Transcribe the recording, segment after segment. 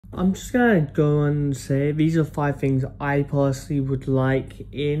I'm just gonna go and say these are 5 things I personally would like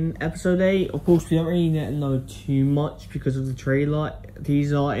in episode 8. Of course, we don't really know too much because of the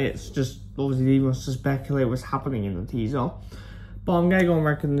teaser. It's just obviously leaving us to speculate what's happening in the teaser. But I'm gonna go on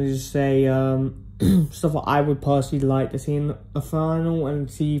record and just say stuff that I would personally like to see in the final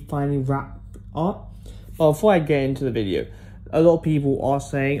and see finally wrapped up. But before I get into the video, a lot of people are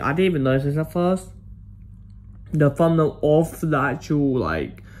saying, I didn't even notice this at first, the thumbnail of the actual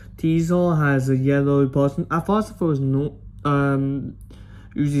teaser has a yellow person. At first I thought it was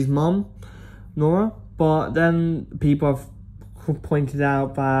Uzi's mom, Nora, but then people have pointed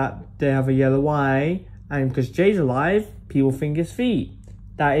out that they have a yellow eye, and because Jay's alive, people think it's V.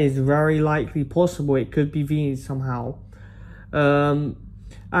 That is very likely possible. It could be V somehow. I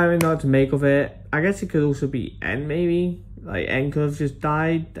don't know what to make of it. I guess it could also be N, maybe. Like N could have just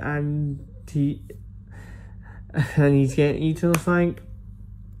died and he's getting eaten or something.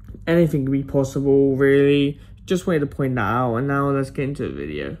 Anything could be possible, really. Just wanted to point that out, and now let's get into the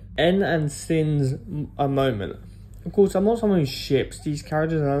video. N and Sin's a moment. Of course, I'm not someone who ships these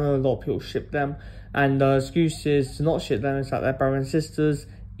characters, and I know a lot of people ship them, and the excuse is to not ship them is that they're brother and sisters,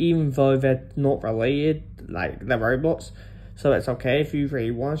 even though they're not related, like they're robots. So that's okay if you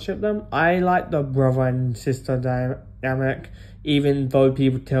really want to ship them. I like the brother and sister dynamic, even though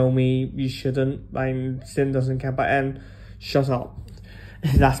people tell me you shouldn't. Like, Sin doesn't care about N. Shut up.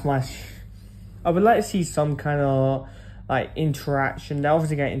 That's my... I would like to see some kind of interaction. They're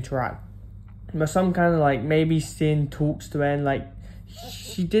obviously going to interact, but some kind of maybe Sin talks to N.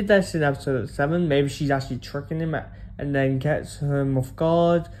 She did this in episode 7. Maybe she's actually tricking him and then gets him off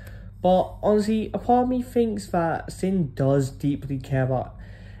guard. But honestly, a part of me thinks that Sin does deeply care about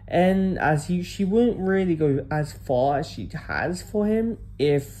N, as she wouldn't really go as far as she has for him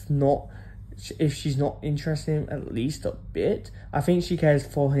if she's not interested in him at least a bit. I think she cares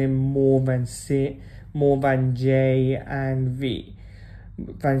for him more than J and V,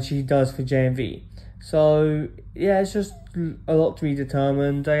 than she does for J and V. So yeah, it's just a lot to be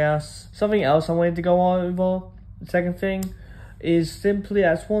determined, I guess. Something else I wanted to go over, the second thing, is simply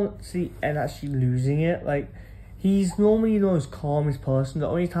I just want to see N actually losing it. He's normally the most calmest person. The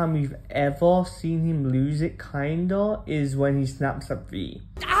only time we've ever seen him lose it, kinda, is when he snaps at V.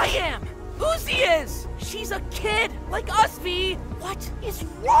 I am! Uzi is! She's a kid, like us, V! What is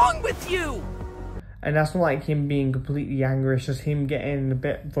wrong with you? And that's not like him being completely angry, it's just him getting a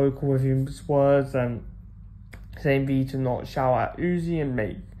bit vocal with his words and saying V to not shout at Uzi and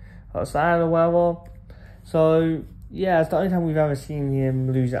make her sad or whatever. So yeah, it's the only time we've ever seen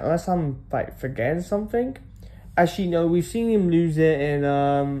him lose it, unless I'm forgetting something. Actually, no, we've seen him lose it in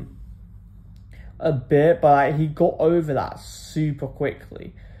a bit, but he got over that super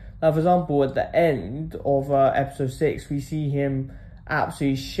quickly. For example, at the end of episode 6, we see him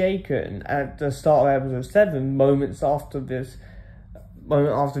absolutely shaken. At the start of episode 7, moments after V's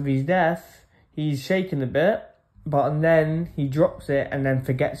death, he's shaken a bit, but then he drops it and then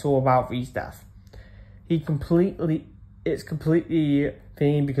forgets all about V's death. It's completely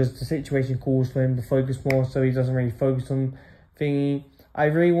thingy because the situation calls for him to focus more, so he doesn't really focus on thingy. I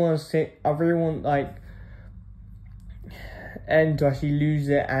really want N to actually lose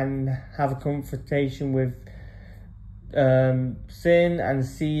it and have a confrontation with Sin and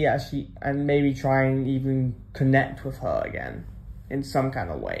and maybe try and even connect with her again in some kind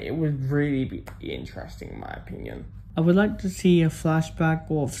of way. It would really be interesting in my opinion. I would like to see a flashback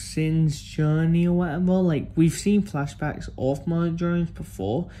of Sin's journey or whatever. We've seen flashbacks of Mother Jones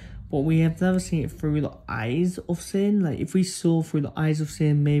before, but we have never seen it through the eyes of Sin. If we saw through the eyes of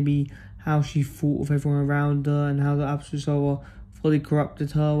Sin, maybe how she thought of everyone around her and how the episode over fully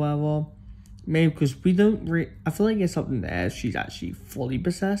corrupted her or whatever. Maybe because we don't I feel like there's something there she's actually fully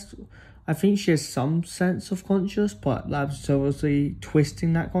possessed. I think she has some sense of conscious, but the episode obviously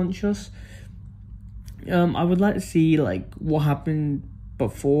twisting that conscious. I would like to see what happened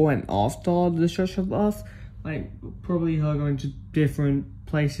before and after the destruction of Earth. Probably her going to different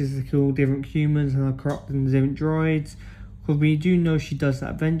places to kill different humans and her corrupting different droids. Because we do know she does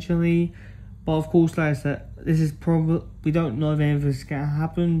that eventually. But of course, like I said, this is probably, we don't know if anything's gonna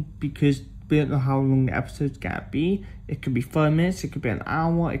happen because we don't know how long the episode's gonna be. It could be 5 minutes, it could be an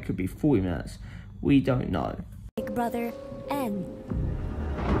hour, it could be 40 minutes. We don't know. Big brother N.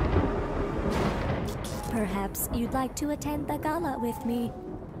 Perhaps you'd like to attend the gala with me.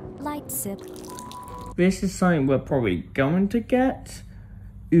 Light sip. This is something we're probably going to get.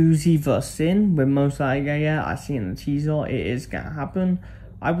 Uzi vs Sin, we're most likely gonna get. I see in the teaser, it is gonna happen.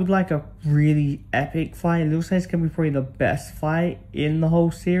 I would like a really epic fight. It looks like it's gonna be probably the best fight in the whole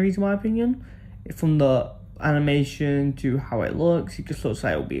series, in my opinion. From the animation to how it looks, it just looks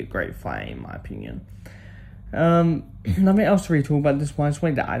like it'll be a great fight in my opinion. Nothing else to really talk about this one. I just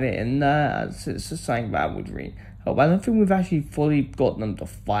wanted to add it in there as it's just something that I would really help. I don't think we've actually fully got them to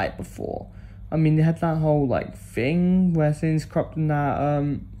fight before. I mean, they had that whole like thing where Sin's corrupting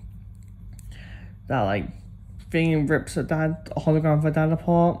that like thing and rips a hologram for Dad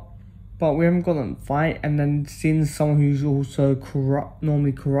apart. But we haven't got them to fight, and then seeing someone who's also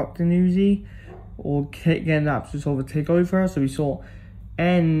normally corrupting Uzi, or getting the absolute sort of take over. So we saw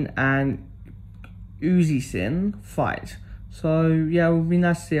N and Uzi Sin fight. So yeah, it would be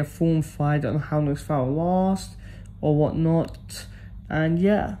nice to see a full fight. I don't know how long this fight will last or whatnot. And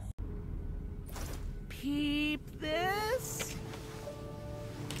yeah. Peep this.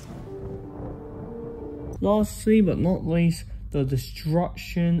 Lastly but not least, the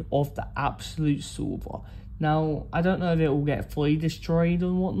destruction of the Absolute Silver. Now, I don't know if it will get fully destroyed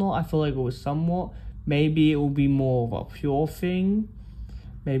or whatnot. I feel like it was somewhat. Maybe it will be more of a pure thing.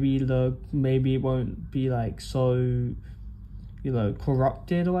 Maybe it won't be like so, you know,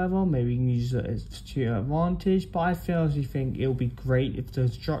 corrupted or whatever. Maybe you can use it as to your advantage. But I honestly think it would be great if the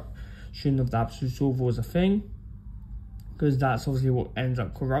destruction of the Absolute Silver was a thing, because that's obviously what ends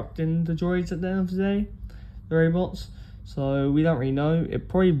up corrupting the droids at the end of the day, the robots. So we don't really know. It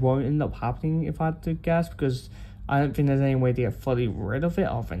probably won't end up happening if I had to guess, because I don't think there's any way to get fully rid of it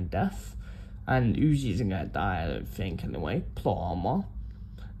other than death. And Uzi isn't going to die, I don't think, anyway. Plot armor.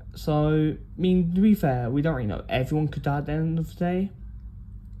 So, I mean, to be fair, we don't really know. Everyone could die at the end of the day.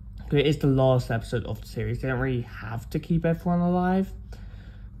 It is the last episode of the series. They don't really have to keep everyone alive.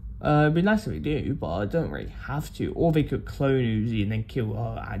 It'd be nice if they do, but I don't really have to. Or they could clone Uzi and then kill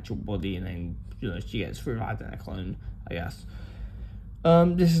her actual body, and then, you know, she gets revived in a clone, I guess.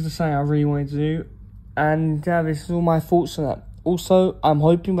 This is the thing I really wanted to do. And this is all my thoughts on that. Also, I'm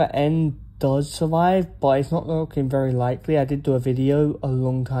hoping that N does survive, but it's not looking very likely. I did do a video a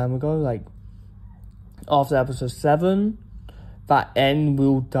long time ago, like after episode 7, that N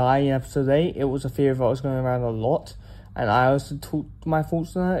will die in episode 8. It was a theory that was going around a lot, and I also talked my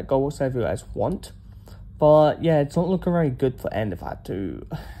thoughts on that. Go watch that if you guys want. But yeah, it's not looking very good for N if I had to.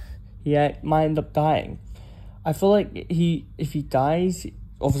 He might end up dying. I feel like if he dies,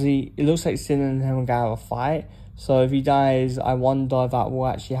 obviously it looks like Sin and him are gonna have a fight. So if he dies, I wonder if that will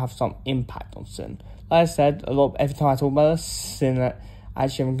actually have some impact on Sin. Like I said, every time I talk about this, Sin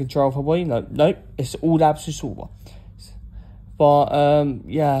actually having control of her body. Nope, it's all the Absolute Silver. But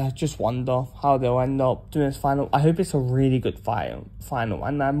yeah, just wonder how they'll end up doing this final. I hope it's a really good final,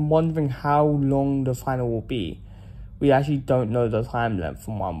 and I'm wondering how long the final will be. We actually don't know the time length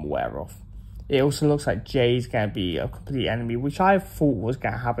from what I'm aware of. It also looks like Jay's going to be a complete enemy, which I thought was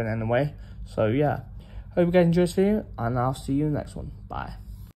going to happen anyway. So yeah, hope you guys enjoyed this video, and I'll see you in the next one. Bye.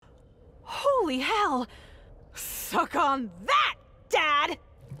 Holy hell! Suck on that, Dad!